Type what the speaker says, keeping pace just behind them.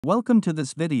Welcome to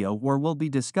this video where we'll be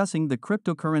discussing the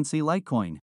cryptocurrency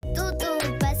Litecoin.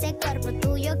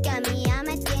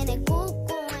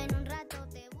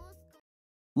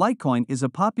 Litecoin is a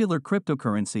popular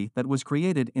cryptocurrency that was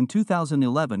created in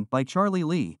 2011 by Charlie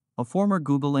Lee, a former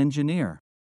Google engineer.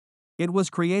 It was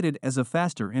created as a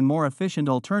faster and more efficient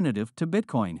alternative to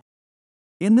Bitcoin.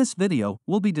 In this video,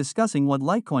 we'll be discussing what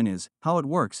Litecoin is, how it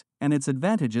works, and its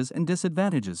advantages and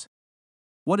disadvantages.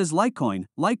 What is Litecoin?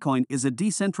 Litecoin is a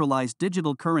decentralized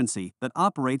digital currency that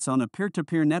operates on a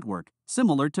peer-to-peer network,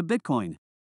 similar to Bitcoin.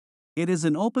 It is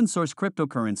an open-source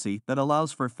cryptocurrency that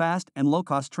allows for fast and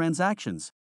low-cost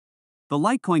transactions. The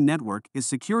Litecoin network is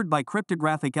secured by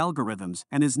cryptographic algorithms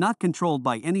and is not controlled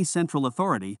by any central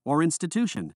authority or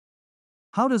institution.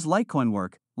 How does Litecoin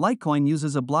work? Litecoin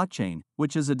uses a blockchain,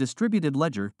 which is a distributed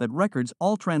ledger that records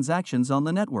all transactions on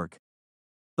the network.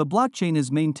 The blockchain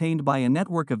is maintained by a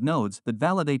network of nodes that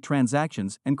validate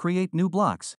transactions and create new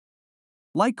blocks.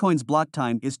 Litecoin's block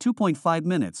time is 2.5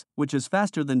 minutes, which is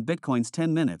faster than Bitcoin's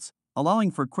 10 minutes,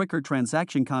 allowing for quicker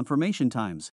transaction confirmation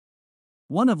times.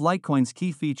 One of Litecoin's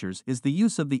key features is the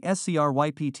use of the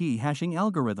crypt hashing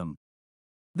algorithm.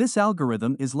 This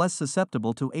algorithm is less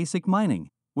susceptible to ASIC mining,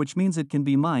 which means it can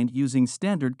be mined using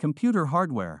standard computer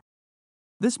hardware.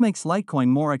 This makes Litecoin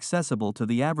more accessible to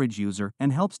the average user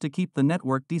and helps to keep the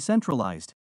network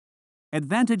decentralized.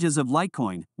 Advantages of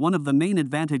Litecoin. One of the main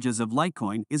advantages of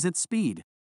Litecoin is its speed.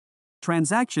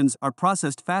 Transactions are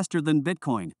processed faster than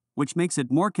Bitcoin, which makes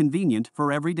it more convenient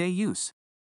for everyday use.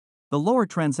 The lower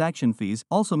transaction fees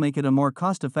also make it a more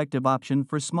cost-effective option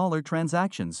for smaller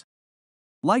transactions.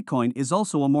 Litecoin is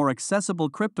also a more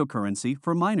accessible cryptocurrency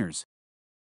for miners.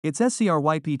 Its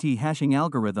crypt hashing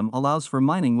algorithm allows for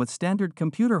mining with standard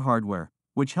computer hardware,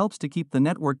 which helps to keep the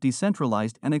network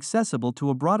decentralized and accessible to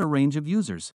a broader range of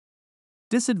users.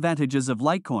 Disadvantages of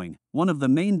Litecoin. One of the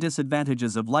main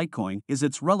disadvantages of Litecoin is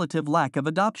its relative lack of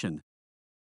adoption.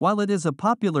 While it is a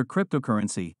popular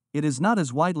cryptocurrency, it is not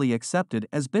as widely accepted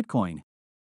as Bitcoin.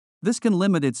 This can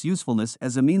limit its usefulness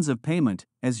as a means of payment,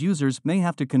 as users may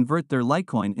have to convert their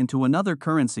Litecoin into another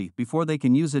currency before they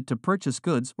can use it to purchase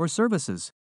goods or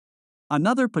services.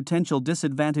 Another potential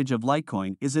disadvantage of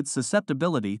Litecoin is its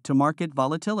susceptibility to market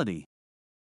volatility.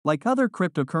 Like other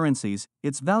cryptocurrencies,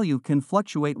 its value can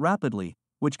fluctuate rapidly,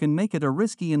 which can make it a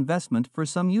risky investment for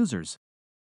some users.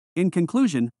 In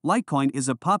conclusion, Litecoin is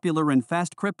a popular and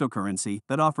fast cryptocurrency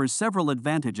that offers several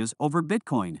advantages over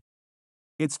Bitcoin.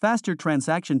 Its faster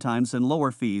transaction times and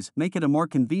lower fees make it a more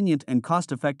convenient and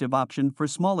cost-effective option for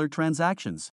smaller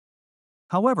transactions.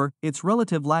 However, its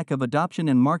relative lack of adoption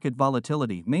and market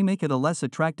volatility may make it a less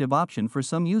attractive option for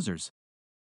some users.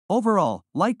 Overall,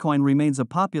 Litecoin remains a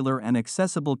popular and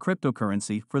accessible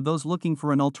cryptocurrency for those looking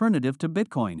for an alternative to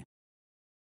Bitcoin.